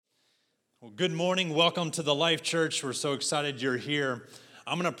Well, good morning. Welcome to the Life Church. We're so excited you're here.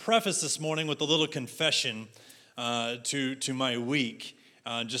 I'm going to preface this morning with a little confession to my week.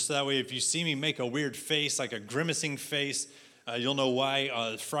 Just that way, if you see me make a weird face, like a grimacing face, you'll know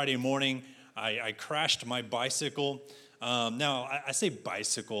why. Friday morning, I crashed my bicycle. Now, I say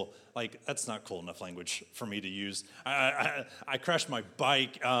bicycle, like that's not cool enough language for me to use. I crashed my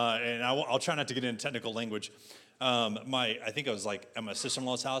bike, and I'll try not to get into technical language. I think I was like at my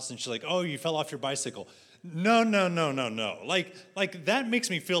sister-in-law's house, and she's like, "Oh, you fell off your bicycle." No. Like that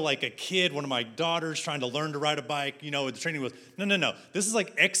makes me feel like a kid, one of my daughters trying to learn to ride a bike, with the training wheels. No. This is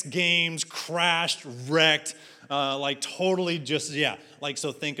like X Games, crashed, wrecked, like totally just, yeah. Like,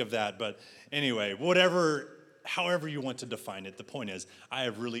 so think of that. But anyway, however you want to define it, the point is, I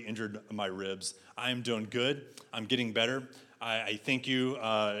have really injured my ribs. I am doing good. I'm getting better. I thank you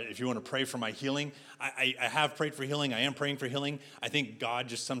if you want to pray for my healing. I have prayed for healing. I am praying for healing. I think God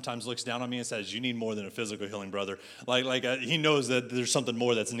just sometimes looks down on me and says, "You need more than a physical healing, brother." He knows that there's something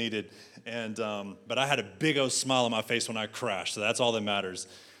more that's needed. And but I had a big old smile on my face when I crashed, so that's all that matters.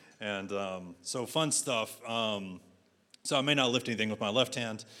 And so fun stuff. So I may not lift anything with my left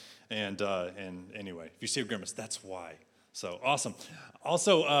hand. And anyway, if you see a grimace, that's why. So awesome.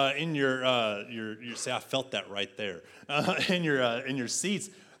 Also, in your say, I felt that right there. In your seats,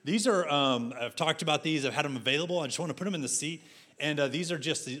 these are I've talked about these. I've had them available. I just want to put them in the seat. And these are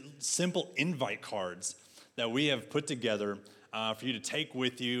just the simple invite cards that we have put together for you to take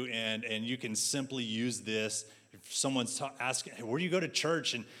with you, and you can simply use this. If someone's asking, "Hey, where do you go to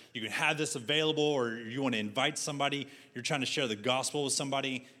church?" and you can have this available, or you want to invite somebody, you're trying to share the gospel with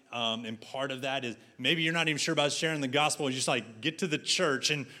somebody. And part of that is maybe you're not even sure about sharing the gospel. You just like get to the church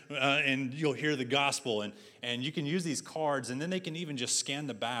and you'll hear the gospel. And you can use these cards, and then they can even just scan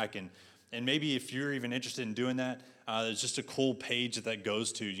the back. And maybe if you're even interested in doing that, there's just a cool page that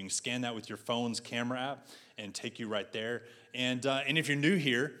goes to. You can scan that with your phone's camera app and take you right there. And if you're new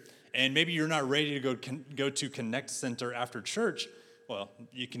here and maybe you're not ready to go to Connect Center after church, well,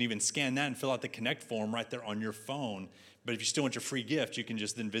 you can even scan that and fill out the Connect form right there on your phone. But if you still want your free gift, you can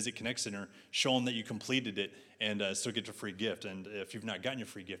just then visit Connect Center, show them that you completed it, and still get your free gift. And if you've not gotten your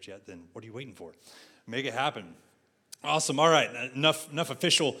free gift yet, then what are you waiting for? Make it happen. Awesome. All right. Enough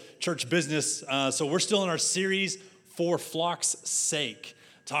official church business. So we're still in our series, For Flock's Sake,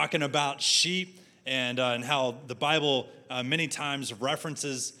 talking about sheep and how the Bible many times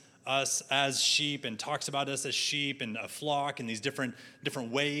references us as sheep and talks about us as sheep and a flock in these different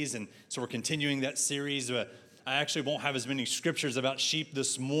ways. And so we're continuing that series. I actually won't have as many scriptures about sheep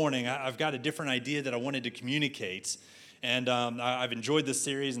this morning. I've got a different idea that I wanted to communicate. And I've enjoyed this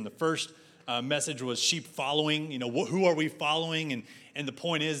series. And the first message was sheep following. Who are we following? And the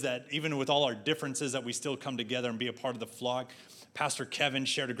point is that even with all our differences, that we still come together and be a part of the flock. Pastor Kevin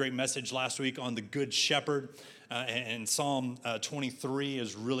shared a great message last week on the Good Shepherd. And Psalm 23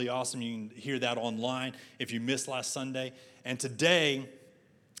 is really awesome. You can hear that online if you missed last Sunday. And today,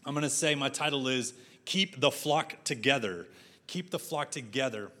 I'm going to say my title is Keep the Flock Together. Keep the flock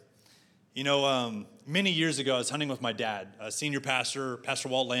together. Many years ago, I was hunting with my dad, a senior pastor, Pastor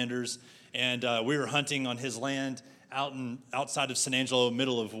Walt Landers, and we were hunting on his land outside of San Angelo,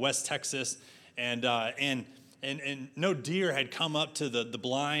 middle of West Texas, and no deer had come up to the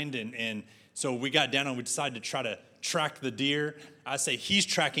blind, and so we got down and we decided to try to track the deer. I say he's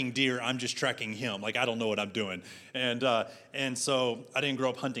tracking deer, I'm just tracking him. Like, I don't know what I'm doing. And so I didn't grow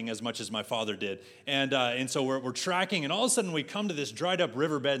up hunting as much as my father did. And so we're tracking, and all of a sudden we come to this dried up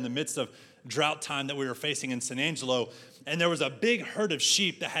riverbed in the midst of drought time that we were facing in San Angelo, and there was a big herd of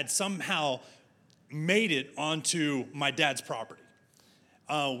sheep that had somehow made it onto my dad's property.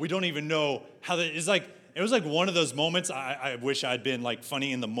 We don't even know how that is. It was like one of those moments. I wish I'd been like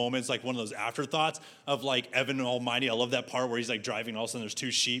funny in the moments, like one of those afterthoughts of like Evan Almighty. I love that part where he's like driving, and all of a sudden there's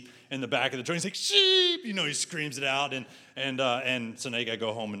two sheep in the back of the truck. He's like, "Sheep!" He screams it out, and so now you gotta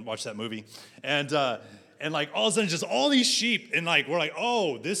go home and watch that movie. And like all of a sudden just all these sheep, and like we're like,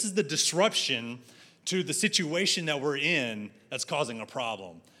 oh, this is the disruption to the situation that we're in that's causing a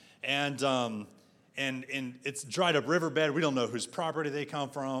problem. And it's dried up riverbed. We don't know whose property they came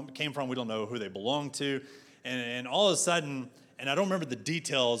from. We don't know who they belong to. And all of a sudden, and I don't remember the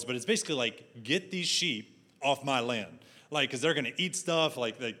details, but it's basically like, get these sheep off my land. Like, because they're going to eat stuff.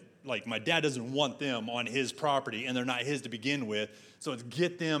 Like my dad doesn't want them on his property, and they're not his to begin with. So it's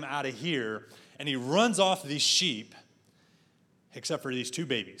get them out of here. And he runs off these sheep, except for these two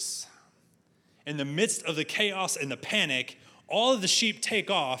babies. In the midst of the chaos and the panic, all of the sheep take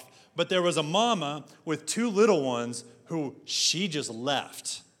off, but there was a mama with two little ones who she just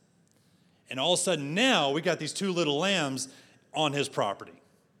left. And all of a sudden now we got these two little lambs on his property.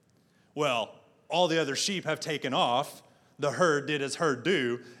 Well, all the other sheep have taken off. The herd did as herd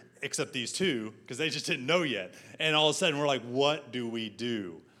do, except these two, because they just didn't know yet. And all of a sudden, we're like, what do we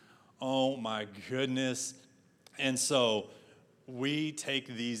do? Oh, my goodness. And so we take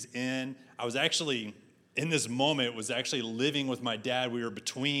these in. I was actually, in this moment, was actually living with my dad. We were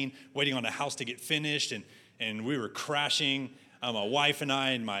between waiting on a house to get finished, and we were crashing. My wife and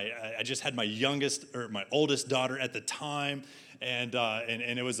I just had my oldest daughter at the time, and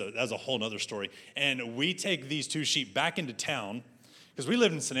that was a whole nother story. And we take these two sheep back into town, because we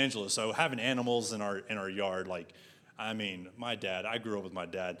lived in San Angelo, so having animals in our yard, my dad, I grew up with my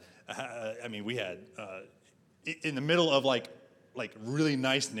dad. We had, in the middle of like really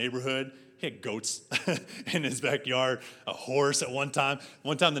nice neighborhood, he had goats in his backyard, a horse at one time.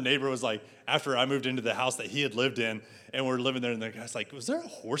 One time the neighbor was like, after I moved into the house that he had lived in, and we're living there, and the guy's like, was there a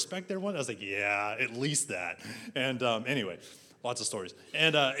horse back there one? I was like, yeah, at least that. And anyway, lots of stories.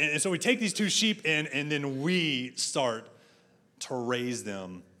 And so we take these two sheep in, and then we start to raise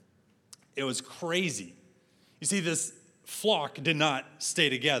them. It was crazy. You see, this flock did not stay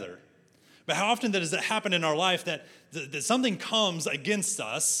together. But how often does it happen in our life that something comes against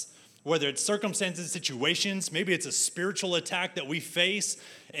us, whether it's circumstances, situations, maybe it's a spiritual attack that we face,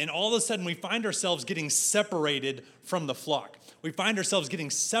 and all of a sudden we find ourselves getting separated from the flock. We find ourselves getting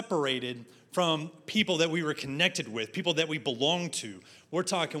separated from people that we were connected with, people that we belong to. We're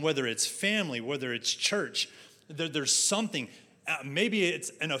talking whether it's family, whether it's church. There's something. Maybe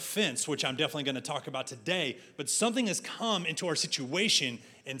it's an offense, which I'm definitely going to talk about today, but something has come into our situation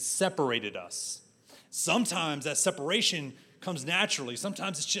and separated us. Sometimes that separation comes naturally.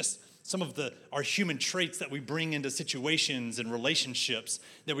 Sometimes it's just some of our human traits that we bring into situations and relationships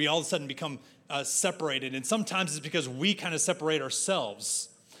that we all of a sudden become separated. And sometimes it's because we kind of separate ourselves.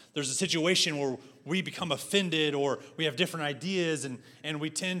 There's a situation where we become offended or we have different ideas and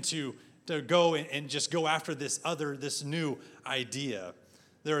we tend to go and just go after this new idea.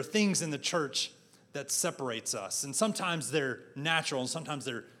 There are things in the church that separates us, and sometimes they're natural and sometimes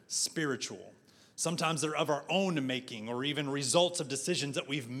they're spiritual. Sometimes they're of our own making or even results of decisions that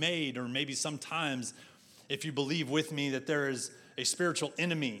we've made, or maybe sometimes, if you believe with me, that there is a spiritual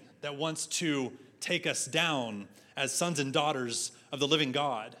enemy that wants to take us down as sons and daughters of the living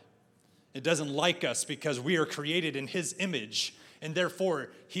God. It doesn't like us because we are created in his image, and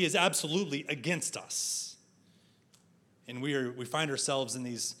therefore he is absolutely against us. And we find ourselves in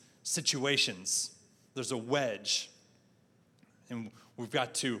these situations. There's a wedge. And we've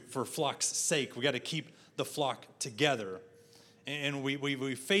got to, for flock's sake, we got to keep the flock together. And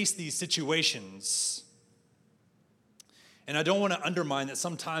we face these situations. And I don't want to undermine that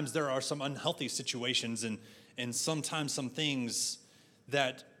sometimes there are some unhealthy situations and sometimes some things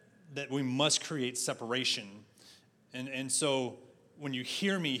that we must create separation. And so when you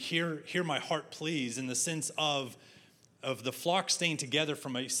hear me, hear my heart, please, in the sense of the flock staying together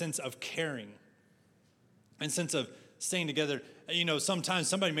from a sense of caring and sense of staying together. You know, sometimes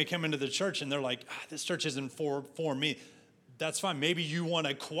somebody may come into the church and they're like, this church isn't for me. That's fine. Maybe you want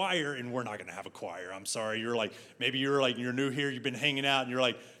a choir, and we're not going to have a choir. I'm sorry. You're new here. You've been hanging out, and you're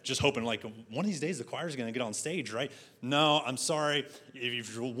like just hoping like one of these days the choir's going to get on stage, right? No, I'm sorry.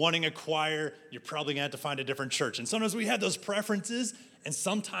 If you're wanting a choir, you're probably going to have to find a different church. And sometimes we have those preferences, and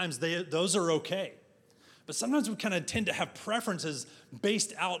sometimes those are okay. But sometimes we kind of tend to have preferences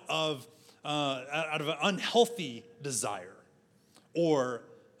based out of an unhealthy desire or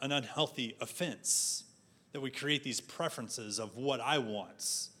an unhealthy offense. That we create these preferences of what I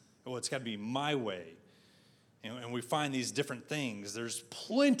want, or it's got to be my way. And we find these different things. There's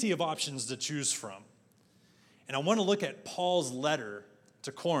plenty of options to choose from. And I want to look at Paul's letter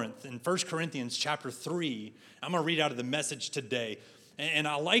to Corinth in 1 Corinthians chapter 3. I'm going to read out of the Message today. And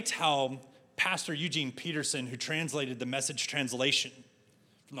I liked how Pastor Eugene Peterson, who translated the Message translation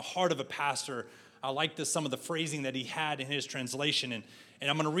from the heart of a pastor, I liked some of the phrasing that he had in his translation. And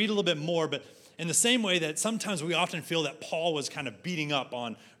I'm going to read a little bit more, but in the same way that sometimes we often feel that Paul was kind of beating up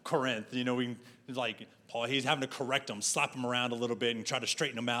on Corinth. You know, Paul, he's having to correct them, slap them around a little bit and try to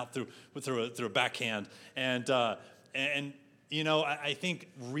straighten them out through a backhand. And you know, I think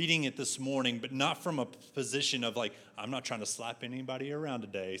reading it this morning, but not from a position of like, I'm not trying to slap anybody around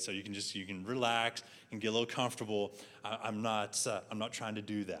today, so you can relax and get a little comfortable. I'm not trying to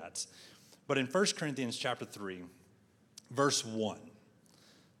do that. But in 1 Corinthians chapter 3, verse 1, it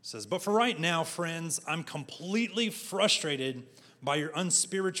says, "But for right now, friends, I'm completely frustrated by your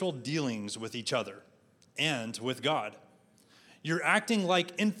unspiritual dealings with each other and with God. You're acting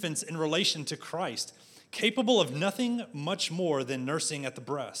like infants in relation to Christ, capable of nothing much more than nursing at the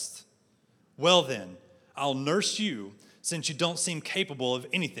breast. Well then, I'll nurse you, since you don't seem capable of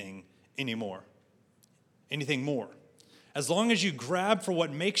anything anymore, anything more. As long as you grab for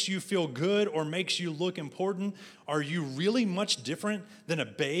what makes you feel good or makes you look important, are you really much different than a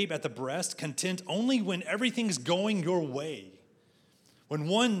babe at the breast, content only when everything's going your way? When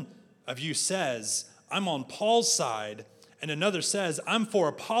one of you says, I'm on Paul's side, and another says, I'm for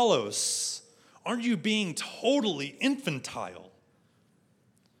Apollos, aren't you being totally infantile?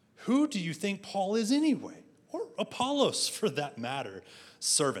 Who do you think Paul is anyway? Or Apollos, for that matter?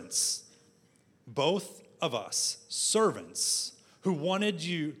 Servants. Both of us, servants, who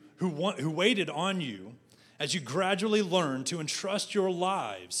waited on you as you gradually learn to entrust your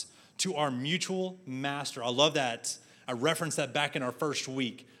lives to our mutual master. I love that. I referenced that back in our first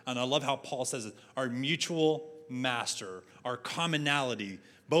week, and I love how Paul says it. Our mutual master, our commonality,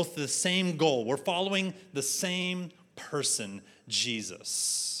 both the same goal. We're following the same person,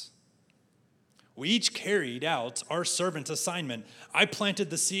 Jesus. We each carried out our servant assignment. I planted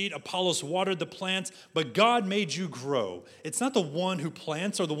the seed, Apollos watered the plants, but God made you grow. It's not the one who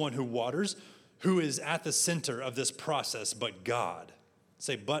plants or the one who waters who is at the center of this process, but God.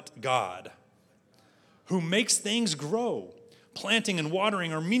 Say, but God, who makes things grow. Planting and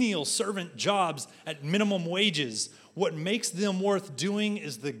watering are menial servant jobs at minimum wages. What makes them worth doing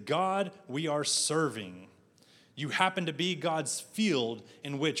is the God we are serving. You happen to be God's field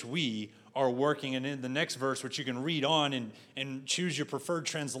in which we are working. And in the next verse, which you can read on and choose your preferred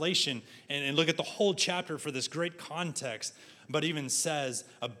translation and look at the whole chapter for this great context, but even says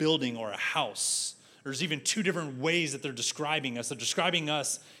a building or a house. There's even two different ways that they're describing us. They're describing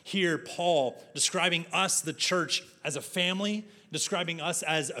us here, Paul, describing us, the church, as a family, describing us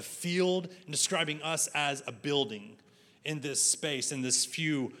as a field, and describing us as a building in this space, in this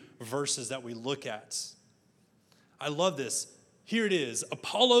few verses that we look at. I love this. Here it is,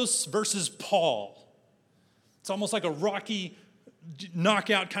 Apollos versus Paul. It's almost like a Rocky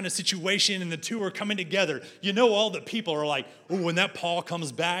knockout kind of situation, and the two are coming together. You know, all the people are like, oh, when that Paul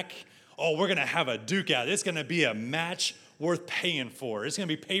comes back, oh, we're going to have a duke out. It's going to be a match worth paying for. It's going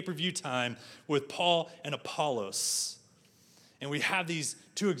to be pay-per-view time with Paul and Apollos. And we have these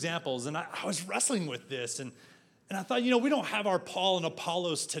two examples, and I was wrestling with this, and I thought, we don't have our Paul and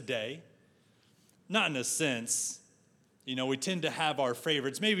Apollos today. Not in a sense. We tend to have our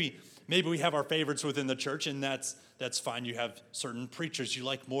favorites. Maybe we have our favorites within the church, and that's fine. You have certain preachers you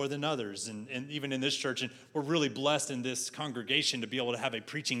like more than others, and even in this church, and we're really blessed in this congregation to be able to have a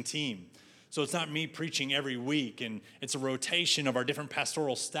preaching team. So it's not me preaching every week, and it's a rotation of our different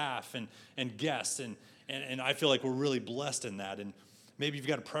pastoral staff and guests, and I feel like we're really blessed in that. And maybe you've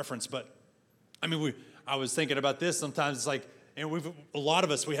got a preference, but I was thinking about this. Sometimes it's like, and a lot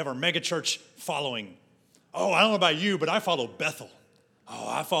of us, we have our mega church following. Oh, I don't know about you, but I follow Bethel. Oh,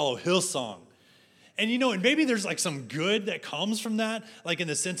 I follow Hillsong. And and maybe there's like some good that comes from that, like in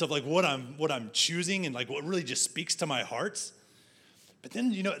the sense of like what I'm choosing and like what really just speaks to my heart. But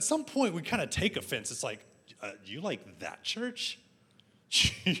then, at some point we kind of take offense. It's like, you like that church?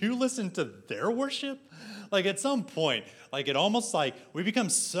 You listen to their worship? Like at some point, like it almost like we become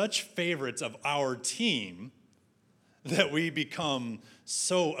such favorites of our team that we become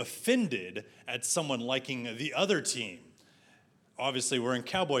so offended at someone liking the other team. Obviously, we're in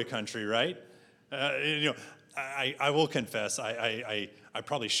cowboy country, right? I will confess, I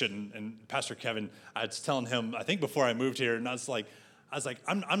probably shouldn't. And Pastor Kevin, I was telling him, I think before I moved here, and I was like,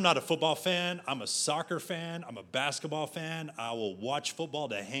 I'm not a football fan. I'm a soccer fan. I'm a basketball fan. I will watch football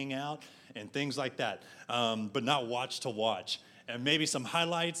to hang out and things like that, but not watch to watch. And maybe some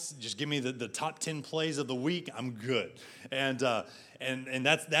highlights. Just give me the top 10 plays of the week. I'm good. And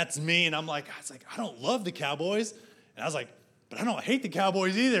that's me. And I don't love the Cowboys. And I was like, but I don't hate the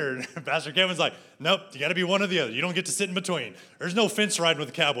Cowboys either. And Pastor Kevin's like, nope, you got to be one or the other. You don't get to sit in between. There's no fence riding with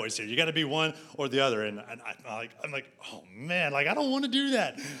the Cowboys here. You got to be one or the other. And I'm like, oh man, like I don't want to do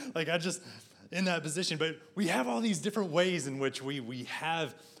that. Like I just in that position. But we have all these different ways in which we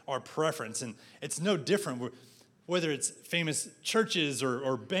have our preference, and it's no different. Whether it's famous churches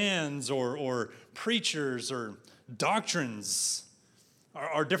or bands or preachers or doctrines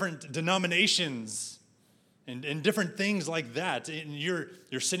or different denominations and different things like that. And you're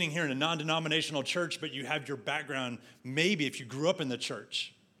sitting here in a non-denominational church, but you have your background, maybe if you grew up in the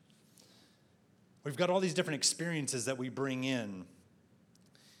church. We've got all these different experiences that we bring in.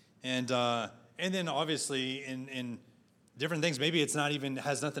 And then obviously in different things, maybe it's not even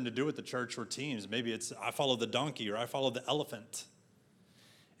has nothing to do with the church or teams. Maybe it's I follow the donkey or I follow the elephant.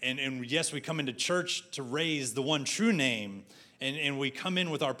 And yes, we come into church to raise the one true name, and we come in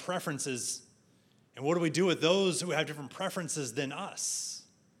with our preferences. And what do we do with those who have different preferences than us?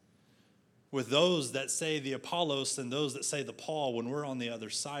 with those that say the Apollos and those that say the Paul when we're on the other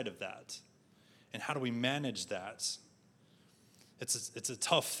side of that? And how do we manage that? It's a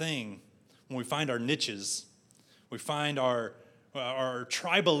tough thing when we find our niches. We find our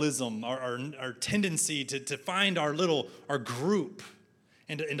tribalism, our tendency to find our group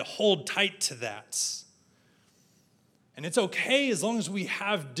and to hold tight to that. And it's okay as long as we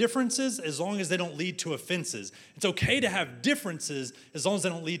have differences, as long as they don't lead to offenses. It's okay to have differences as long as they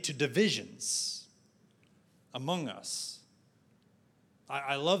don't lead to divisions among us.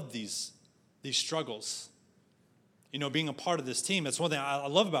 I love these struggles. You know, being a part of this team, that's one thing I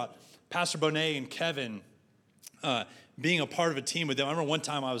love about Pastor Bonet and Kevin, being a part of a team with them. I remember one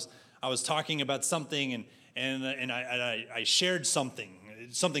time I was talking about something and I shared something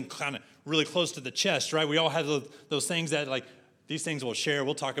kind of really close to the chest, right? We all have those things that, like, these things we'll share.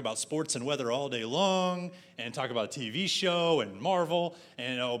 We'll talk about sports and weather all day long and talk about a TV show and Marvel.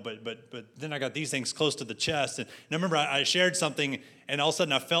 And but then I got these things close to the chest. And I remember I shared something, and all of a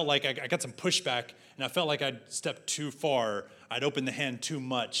sudden I felt like I got some pushback, and I felt like I'd stepped too far. I'd opened the hand too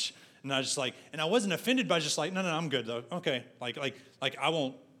much. And I was just like, and I wasn't offended, but I was just like, no, I'm good though. Okay, like I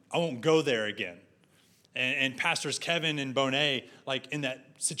won't go there again. And Pastors Kevin and Bonet, like in that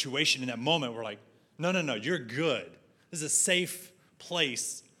situation, in that moment, were like, no, you're good. This is a safe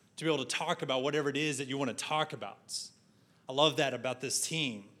place to be able to talk about whatever it is that you want to talk about. I love that about this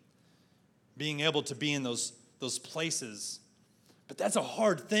team, being able to be in those places. But that's a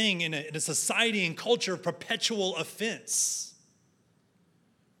hard thing in a society and culture of perpetual offense.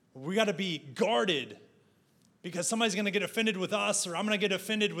 We got to be guarded because somebody's going to get offended with us, or I'm going to get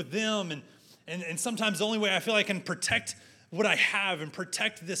offended with them. And sometimes the only way I feel I can protect what I have and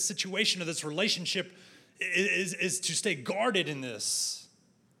protect this situation or this relationship is to stay guarded in this,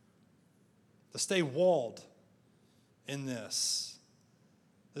 to stay walled in this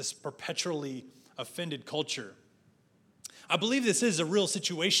perpetually offended culture. I believe this is a real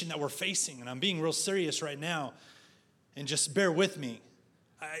situation that we're facing, and I'm being real serious right now, and just bear with me.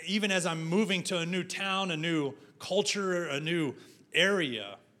 Even as I'm moving to a new town, a new culture, a new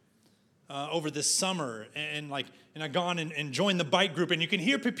area, over this summer, and I've gone and joined the bike group, and you can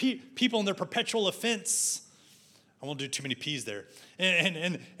hear people in their perpetual offense. I won't do too many P's there.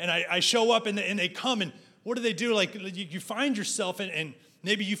 And I show up, and they come, and what do they do? Like, you find yourself, and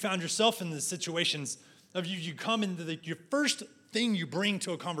maybe you found yourself in the situations of you come, and your first thing you bring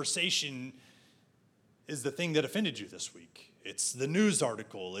to a conversation is the thing that offended you this week. It's the news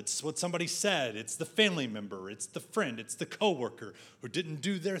article, it's what somebody said, it's the family member, it's the friend, it's the coworker who didn't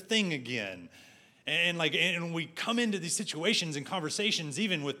do their thing again. And we come into these situations and conversations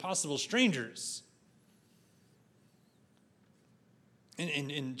even with possible strangers.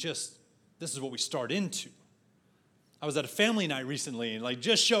 And just, this is what we start into. I was at a family night recently and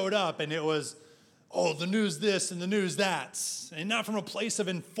just showed up, and it was, the news this and the news that. And not from a place of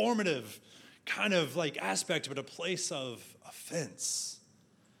informative kind of aspect, but a place of offense.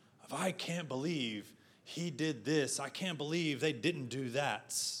 I can't believe he did this. I can't believe they didn't do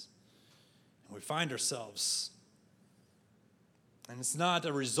that. And we find ourselves. And it's not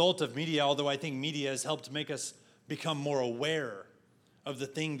a result of media, although I think media has helped make us become more aware of the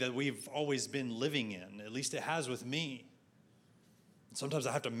thing that we've always been living in. At least it has with me. And sometimes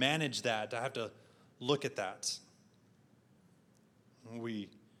I have to manage that. I have to look at that. We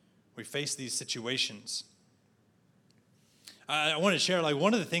face these situations. I want to share,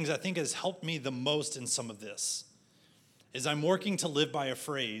 one of the things I think has helped me the most in some of this is I'm working to live by a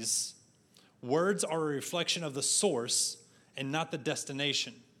phrase: words are a reflection of the source and not the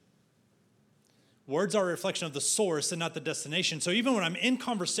destination. Words are a reflection of the source and not the destination. So even when I'm in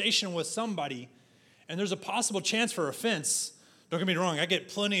conversation with somebody and there's a possible chance for offense, don't get me wrong, I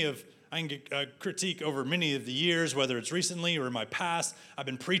can get critique over many of the years, whether it's recently or in my past. I've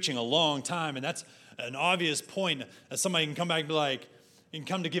been preaching a long time, and that's an obvious point. Somebody can come back and be like, you can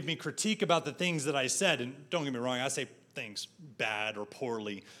come to give me critique about the things that I said. And don't get me wrong, I say things bad or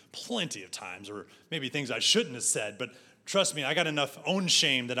poorly plenty of times, or maybe things I shouldn't have said. But trust me, I got enough own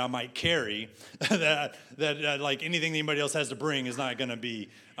shame that I might carry that anything that anybody else has to bring is not going to be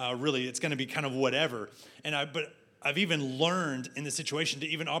really, it's going to be kind of whatever. But I've even learned in the situation to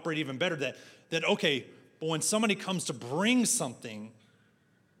even operate even better that okay, but when somebody comes to bring something,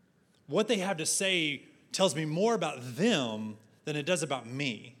 what they have to say tells me more about them than it does about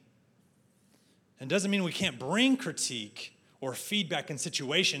me. And it doesn't mean we can't bring critique or feedback in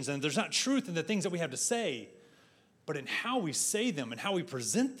situations, and there's not truth in the things that we have to say, but in how we say them and how we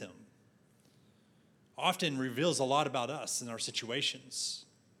present them often reveals a lot about us and our situations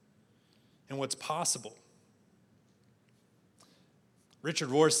and what's possible. Richard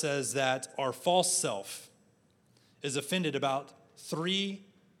Rohr says that our false self is offended about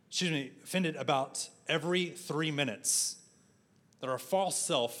every 3 minutes. That our false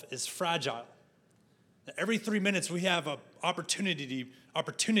self is fragile. That every 3 minutes we have an opportunity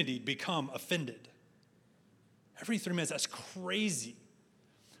to become offended. Every 3 minutes, that's crazy.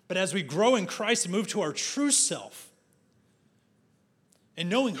 But as we grow in Christ and move to our true self, and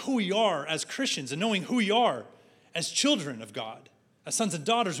knowing who we are as Christians, and knowing who we are as children of God, as sons and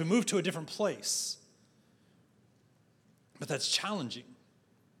daughters, we move to a different place. But that's challenging.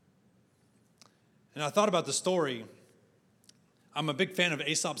 And I thought about the story. I'm a big fan of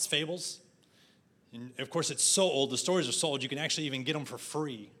Aesop's Fables. And of course, it's so old. The stories are so old, you can actually even get them for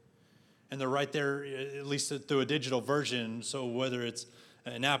free. And they're right there, at least through a digital version. So whether it's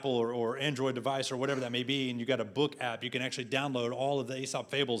an Apple or Android device or whatever that may be, and you got a book app, you can actually download all of the Aesop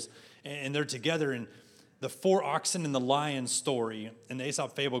Fables. And they're together. And the 4 oxen and the lion story in the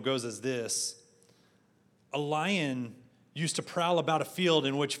Aesop Fable goes as this. A lion used to prowl about a field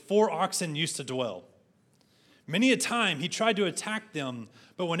in which 4 oxen used to dwell. Many a time he tried to attack them,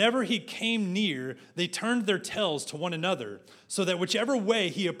 but whenever he came near, they turned their tails to one another, so that whichever way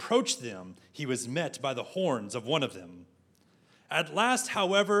he approached them, he was met by the horns of one of them. At last,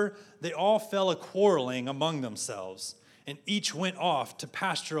 however, they all fell a-quarreling among themselves, and each went off to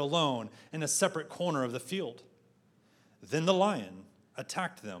pasture alone in a separate corner of the field. Then the lion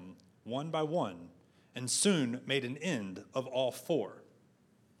attacked them one by one, and soon made an end of all 4.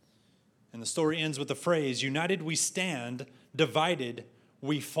 And the story ends with the phrase, united we stand, divided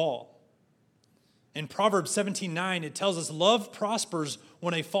we fall. In Proverbs 17:9, it tells us, love prospers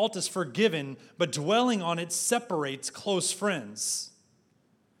when a fault is forgiven, but dwelling on it separates close friends.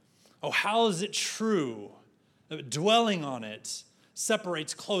 Oh, how is it true that dwelling on it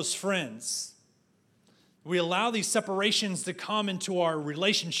separates close friends? We allow these separations to come into our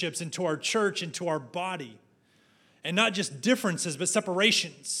relationships, into our church, into our body. And not just differences, but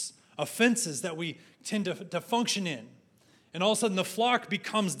separations, offenses that we tend to function in. And all of a sudden the flock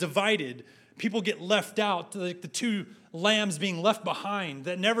becomes divided. People get left out, like the 2 lambs being left behind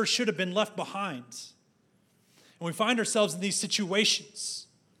that never should have been left behind. And we find ourselves in these situations.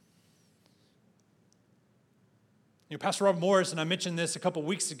 Pastor Rob Morris, and I mentioned this a couple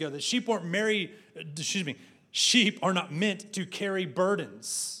weeks ago, that sheep are not meant to carry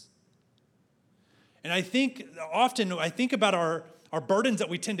burdens. And I think about our burdens that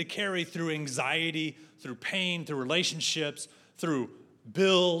we tend to carry through anxiety, through pain, through relationships, through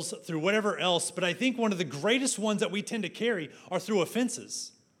bills, through whatever else. But I think one of the greatest ones that we tend to carry are through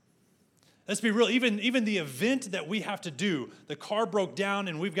offenses. Let's be real, even the event that we have to do, the car broke down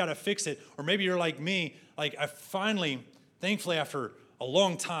and we've got to fix it, or maybe you're like me, like I finally, thankfully after a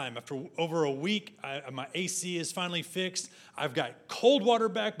long time, after over a week, my AC is finally fixed. I've got cold water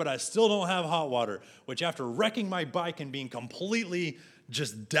back, but I still don't have hot water, which after wrecking my bike and being completely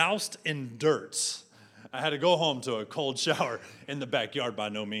just doused in dirt, I had to go home to a cold shower in the backyard by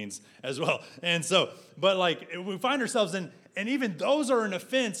no means as well. And so, but like we find ourselves in, and even those are an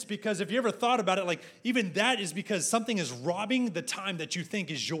offense, because if you ever thought about it, like even that is because something is robbing the time that you think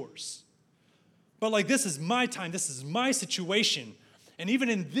is yours. But like, this is my time, this is my situation. And even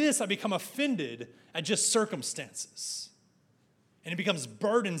in this, I become offended at just circumstances. And it becomes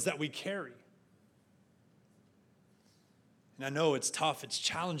burdens that we carry. And I know it's tough, it's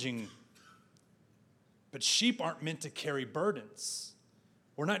challenging, but sheep aren't meant to carry burdens.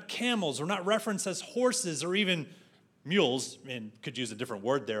 We're not camels, we're not referenced as horses or even mules, and could use a different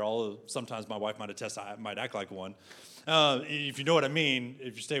word there, although sometimes my wife might attest I might act like one. If you know what I mean,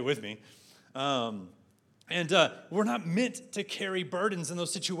 if you stay with me. We're not meant to carry burdens in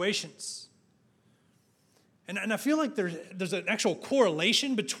those situations. And I feel like there's an actual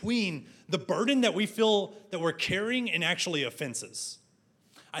correlation between the burden that we feel that we're carrying and actually offenses.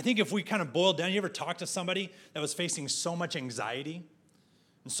 I think if we kind of boil down, you ever talk to somebody that was facing so much anxiety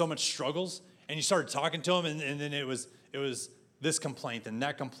and so much struggles, and you started talking to them, and then it was this complaint and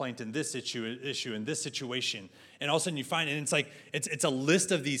that complaint and this issue and this situation, and all of a sudden you find, and it's like it's a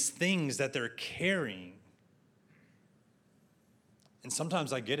list of these things that they're carrying. And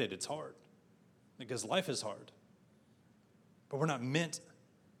sometimes I get it, it's hard, because life is hard. But we're not meant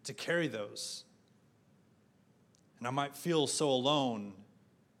to carry those. And I might feel so alone.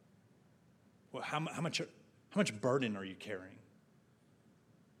 Well, how much burden are you carrying?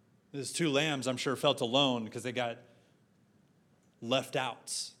 Those 2 lambs, I'm sure, felt alone because they got left out.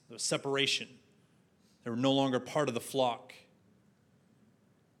 There was separation. They were no longer part of the flock.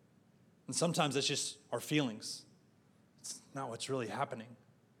 And sometimes that's just our feelings. It's not what's really happening.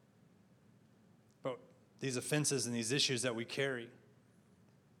 But these offenses and these issues that we carry.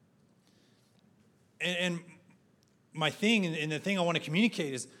 And my thing, and the thing I want to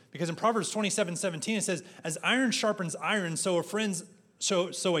communicate is, because in Proverbs 27:17 it says, as iron sharpens iron, so a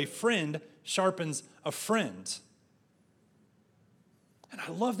friend sharpens a friend. And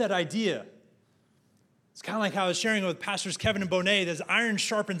I love that idea. It's kind of like how I was sharing with Pastors Kevin and Bonet, that as iron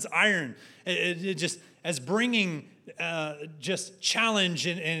sharpens iron, it just as bringing just challenge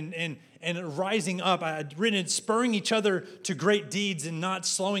and rising up. I had written it, spurring each other to great deeds and not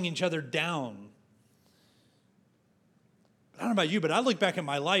slowing each other down. I don't know about you, but I look back at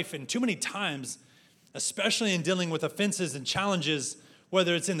my life, and too many times, especially in dealing with offenses and challenges,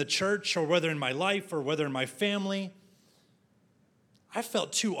 whether it's in the church or whether in my life or whether in my family, I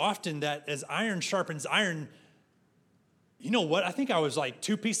felt too often that as iron sharpens iron, you know what? I think I was like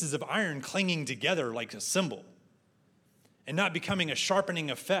two pieces of iron clinging together like a cymbal and not becoming a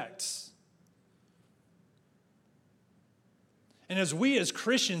sharpening effect. And as we as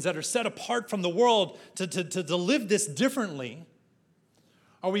Christians that are set apart from the world to live this differently,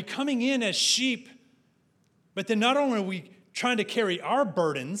 are we coming in as sheep, but then not only are we trying to carry our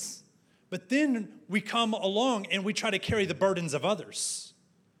burdens, but then we come along and we try to carry the burdens of others.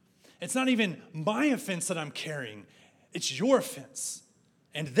 It's not even my offense that I'm carrying. It's your offense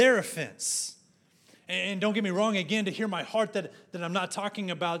and their offense. And don't get me wrong, again, to hear my heart that I'm not talking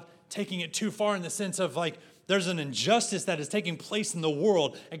about taking it too far in the sense of like there's an injustice that is taking place in the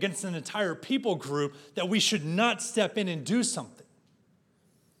world against an entire people group that we should not step in and do something.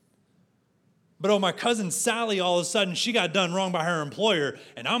 But my cousin Sally, all of a sudden, she got done wrong by her employer,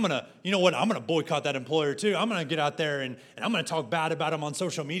 and I'm going to boycott that employer too. I'm going to get out there and I'm going to talk bad about him on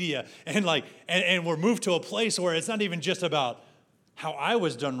social media. And we're moved to a place where it's not even just about how I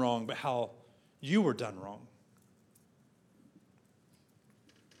was done wrong, but how you were done wrong.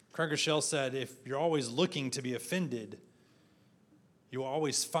 Craig Rochelle said, if you're always looking to be offended, you will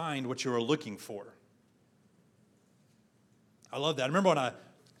always find what you are looking for. I love that. I remember when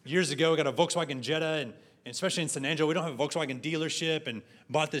years ago, I got a Volkswagen Jetta, and especially in San Angelo, we don't have a Volkswagen dealership, and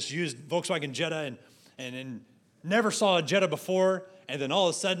bought this used Volkswagen Jetta and never saw a Jetta before, and then all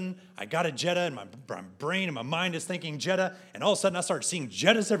of a sudden, I got a Jetta, and my brain and my mind is thinking Jetta, and all of a sudden, I started seeing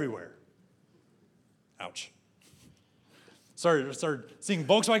Jettas everywhere. Ouch. Started seeing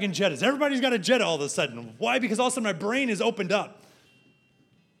Volkswagen Jettas. Everybody's got a Jetta all of a sudden. Why? Because all of a sudden, my brain is opened up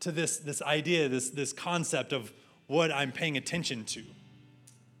to this idea, this concept of what I'm paying attention to.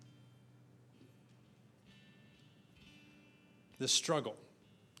 This struggle.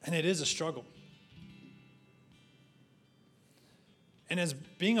 And it is a struggle. And as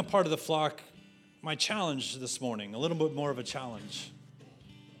being a part of the flock, my challenge this morning, a little bit more of a challenge,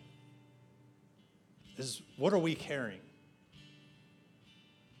 is what are we carrying?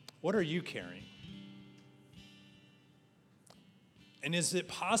 What are you carrying? And is it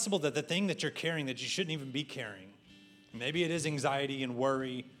possible that the thing that you're carrying that you shouldn't even be carrying, maybe it is anxiety and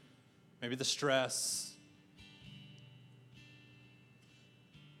worry, maybe the stress,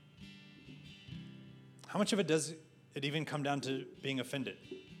 how much of it does it even come down to being offended?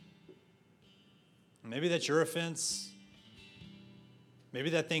 Maybe that's your offense. Maybe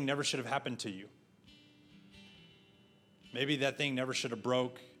that thing never should have happened to you. Maybe that thing never should have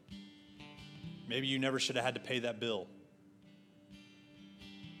broke. Maybe you never should have had to pay that bill.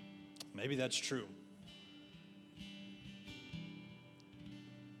 Maybe that's true.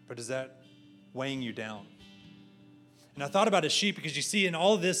 But is that weighing you down? And I thought about a sheep because you see in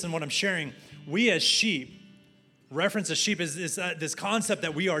all of this and what I'm sharing, we as sheep, reference as sheep is this concept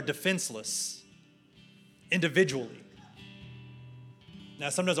that we are defenseless individually. Now,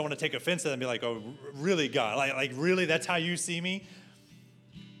 sometimes I want to take offense to that and be like, oh, really, God? Like really, that's how you see me?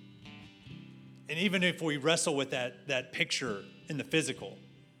 And even if we wrestle with that picture in the physical,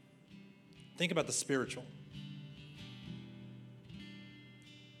 think about the spiritual.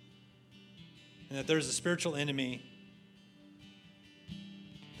 And that there's a spiritual enemy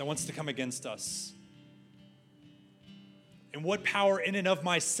that wants to come against us. And what power in and of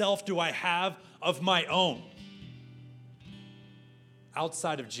myself do I have of my own?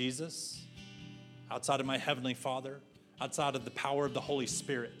 Outside of Jesus, outside of my Heavenly Father, outside of the power of the Holy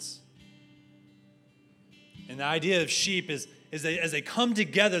Spirit. And the idea of sheep is that as they come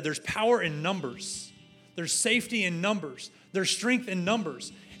together, there's power in numbers. There's safety in numbers. There's strength in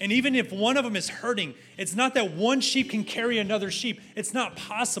numbers. And even if one of them is hurting, it's not that one sheep can carry another sheep. It's not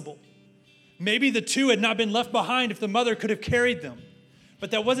possible. Maybe the two had not been left behind if the mother could have carried them.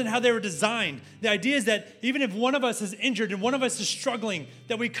 But that wasn't how they were designed. The idea is that even if one of us is injured and one of us is struggling,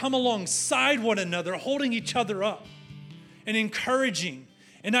 that we come alongside one another, holding each other up and encouraging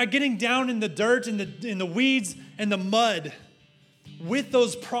and not getting down in the dirt and in the weeds and the mud with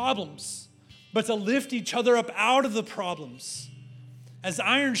those problems, but to lift each other up out of the problems. As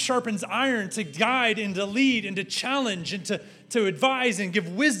iron sharpens iron, to guide and to lead and to challenge and to advise and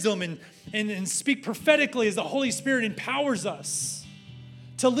give wisdom and speak prophetically as the Holy Spirit empowers us.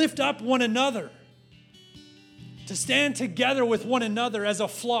 To lift up one another. To stand together with one another as a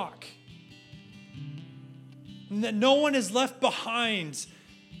flock. And that no one is left behind,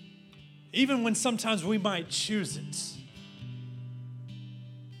 even when sometimes we might choose it.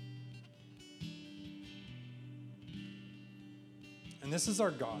 And this is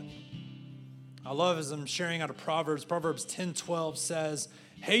our God. I love as I'm sharing out of Proverbs 10:12 says,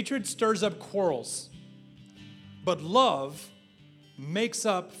 hatred stirs up quarrels, but love makes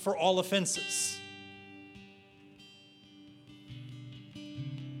up for all offenses.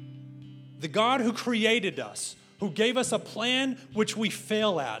 The God who created us, who gave us a plan which we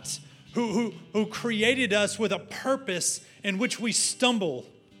fail at, who created us with a purpose in which we stumble,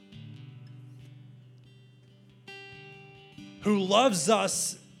 who loves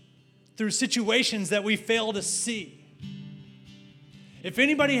us through situations that we fail to see. If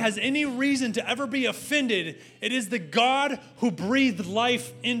anybody has any reason to ever be offended, it is the God who breathed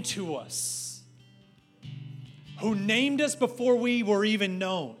life into us, who named us before we were even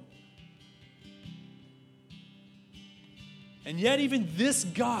known. And yet even this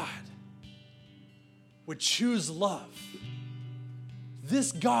God would choose love.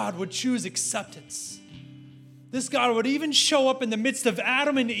 This God would choose acceptance. This God would even show up in the midst of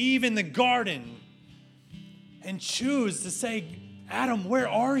Adam and Eve in the garden and choose to say, Adam, where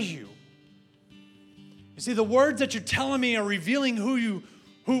are you? You see, the words that you're telling me are revealing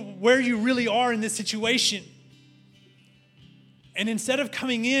where you really are in this situation. And instead of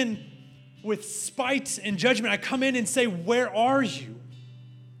coming in with spite and judgment, I come in and say, where are you?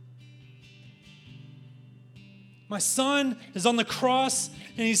 My son is on the cross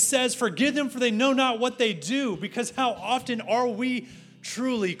and he says, forgive them for they know not what they do. Because how often are we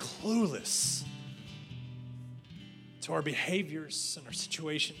truly clueless to our behaviors and our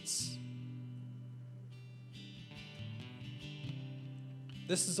situations?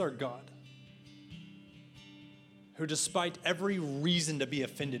 This is our God, who despite every reason to be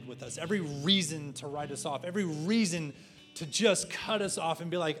offended with us, every reason to write us off, every reason to just cut us off and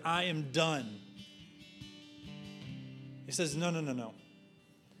be like, I am done. He says, no.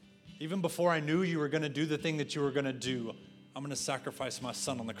 Even before I knew you were going to do the thing that you were going to do, I'm going to sacrifice my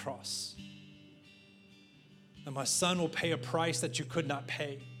son on the cross. And my son will pay a price that you could not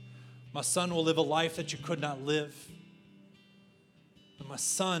pay. My son will live a life that you could not live. And my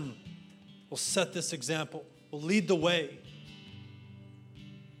son will set this example, will lead the way.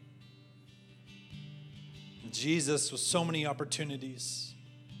 And Jesus, with so many opportunities,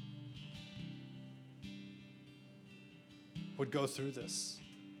 would go through this.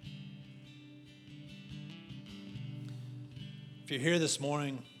 If you're here this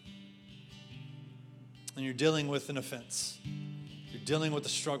morning and you're dealing with an offense, you're dealing with a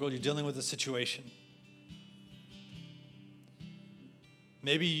struggle, you're dealing with a situation,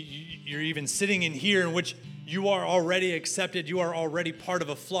 maybe you're even sitting in here in which you are already accepted, you are already part of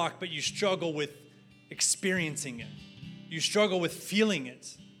a flock, but you struggle with experiencing it. You struggle with feeling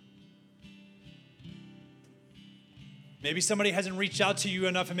it. Maybe somebody hasn't reached out to you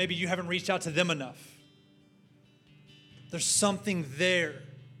enough, and maybe you haven't reached out to them enough. There's something there,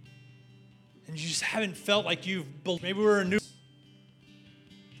 and you just haven't felt like maybe we're a new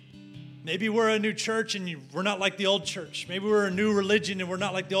church, and we're not like the old church. Maybe we're a new religion, and we're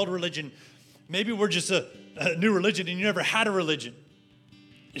not like the old religion. Maybe we're just a new religion, and you never had a religion.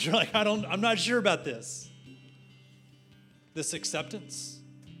 You're like, I'm not sure about this. This acceptance.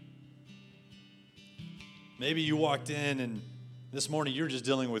 Maybe you walked in and this morning you're just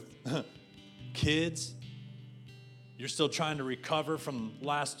dealing with kids. You're still trying to recover from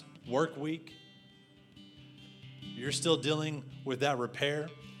last work week. You're still dealing with that repair.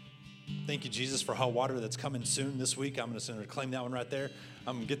 Thank you, Jesus, for hot water that's coming soon this week. I'm going to claim that one right there.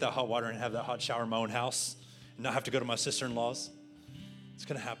 I'm going to get that hot water and have that hot shower in my own house and not have to go to my sister-in-law's. It's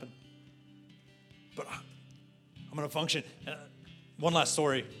going to happen. But I'm going to function. One last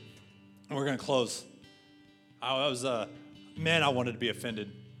story, and we're going to close. I wanted to be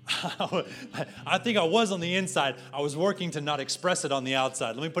offended. I think I was on the inside. I was working to not express it on the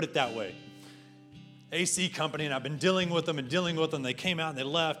outside. Let me put it that way. AC company, and I've been dealing with them. They came out and they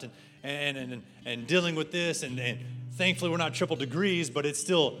left and dealing with this. And thankfully, we're not triple degrees, but it's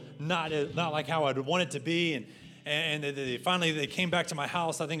still not like how I'd want it to be. And they finally came back to my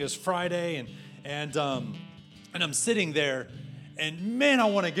house. I think it was Friday. And I'm sitting there. And man, I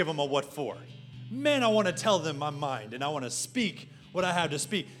want to give them a what for. Man, I want to tell them my mind, and I want to speak what I have to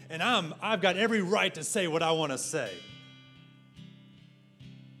speak. And I've got every right to say what I want to say.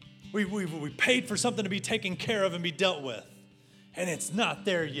 We paid for something to be taken care of and be dealt with. And it's not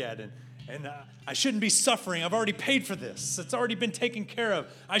there yet. And I shouldn't be suffering. I've already paid for this. It's already been taken care of.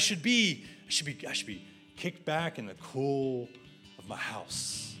 I should be kicked back in the cool of my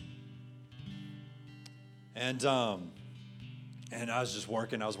house. And I was just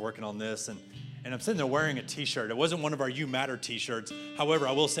working. I was working on this, and I'm sitting there wearing a T-shirt. It wasn't one of our You Matter T-shirts. However,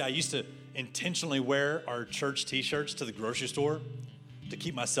 I will say I used to intentionally wear our church T-shirts to the grocery store to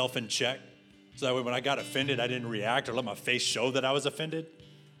keep myself in check. So that way when I got offended, I didn't react or let my face show that I was offended.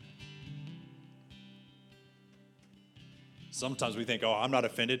 Sometimes we think, oh, I'm not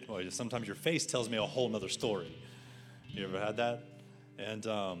offended. Well, sometimes your face tells me a whole nother story. You ever had that? And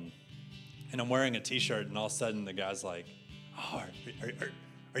I'm wearing a T-shirt, and all of a sudden the guy's like, oh,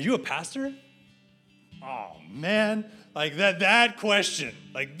 are you a pastor? Oh, man. Like that question,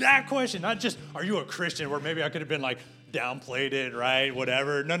 not just, are you a Christian, where maybe I could have been like, downplayed it, right?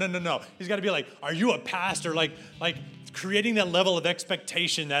 Whatever. No. He's got to be like, are you a pastor? Like creating that level of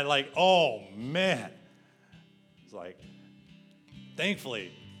expectation that like, oh, man. It's like,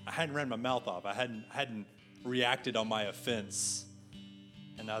 thankfully, I hadn't ran my mouth off. I hadn't reacted on my offense.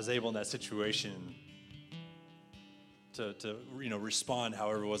 And I was able in that situation to respond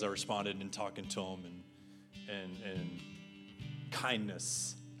however it was I responded in talking to him and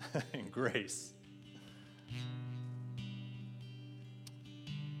kindness and grace.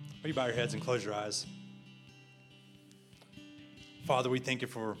 Will you bow your heads and close your eyes? Father, we thank you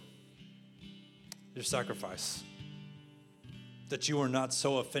for your sacrifice, that you were not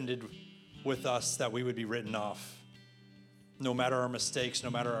so offended with us that we would be written off. No matter our mistakes, no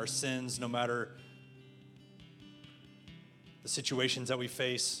matter our sins, no matter the situations that we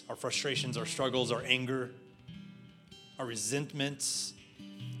face, our frustrations, our struggles, our anger, our resentments,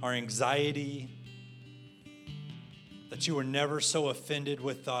 our anxiety, that you were never so offended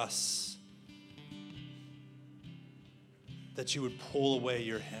with us that you would pull away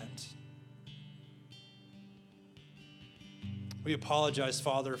your hand. We apologize,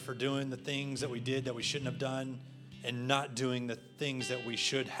 Father, for doing the things that we did that we shouldn't have done and not doing the things that we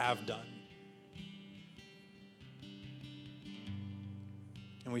should have done.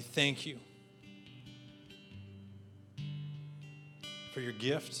 And we thank you for your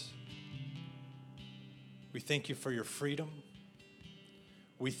gift. We thank you for your freedom.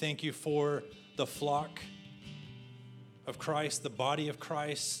 We thank you for the flock of Christ, the body of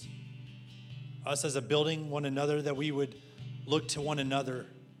Christ, us as a building, one another, that we would look to one another.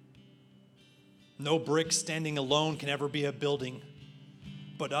 No brick standing alone can ever be a building,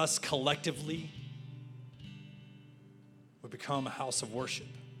 but us collectively would become a house of worship.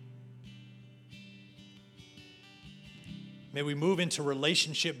 May we move into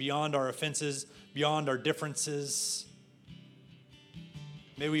relationship beyond our offenses, beyond our differences.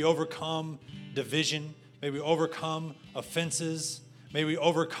 May we overcome division. May we overcome offenses. May we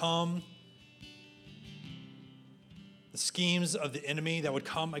overcome the schemes of the enemy that would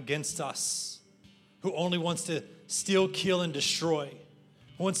come against us, who only wants to steal, kill, and destroy,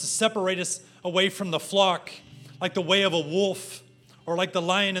 who wants to separate us away from the flock like the way of a wolf or like the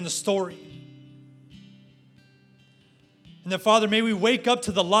lion in the story. And that, Father, may we wake up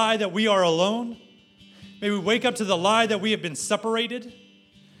to the lie that we are alone. May we wake up to the lie that we have been separated.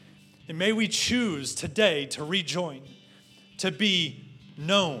 And may we choose today to rejoin, to be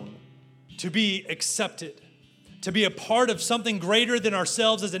known, to be accepted, to be a part of something greater than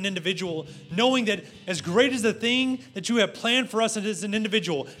ourselves as an individual, knowing that as great as the thing that you have planned for us as an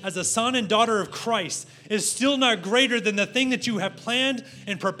individual, as a son and daughter of Christ, is still not greater than the thing that you have planned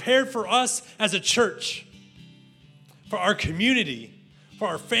and prepared for us as a church, for our community, for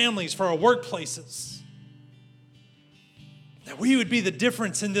our families, for our workplaces. That we would be the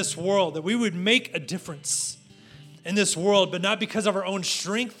difference in this world, that we would make a difference in this world, but not because of our own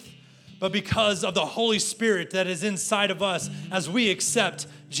strength, but because of the Holy Spirit that is inside of us as we accept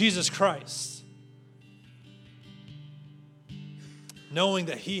Jesus Christ. Knowing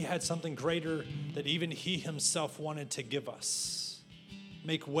that he had something greater that even he himself wanted to give us,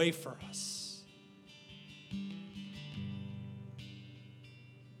 make way for us.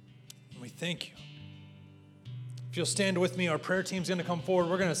 And we thank you. If you'll stand with me, our prayer team's going to come forward.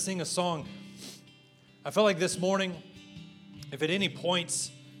 We're going to sing a song. I felt like this morning, if at any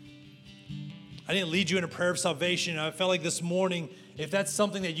points I didn't lead you in a prayer of salvation, I felt like this morning, if that's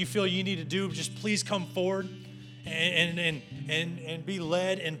something that you feel you need to do, just please come forward and be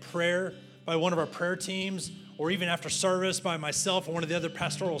led in prayer by one of our prayer teams, or even after service by myself or one of the other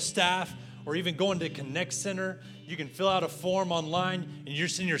pastoral staff, or even going to Connect Center. You can fill out a form online, and you're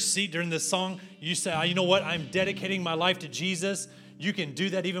in your seat during this song. You say, you know what? I'm dedicating my life to Jesus. You can do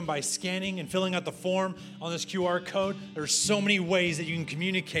that even by scanning and filling out the form on this QR code. There's so many ways that you can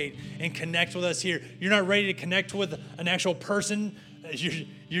communicate and connect with us here. You're not ready to connect with an actual person.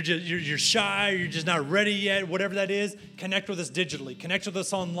 You're shy. You're just not ready yet. Whatever that is, connect with us digitally. Connect with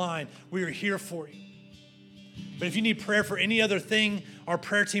us online. We are here for you. But if you need prayer for any other thing, our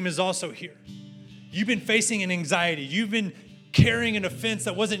prayer team is also here. You've been facing an anxiety. You've been carrying an offense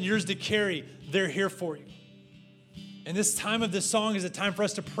that wasn't yours to carry. They're here for you. And this time of this song is a time for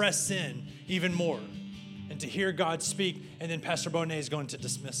us to press in even more and to hear God speak. And then Pastor Bonet is going to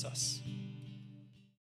dismiss us.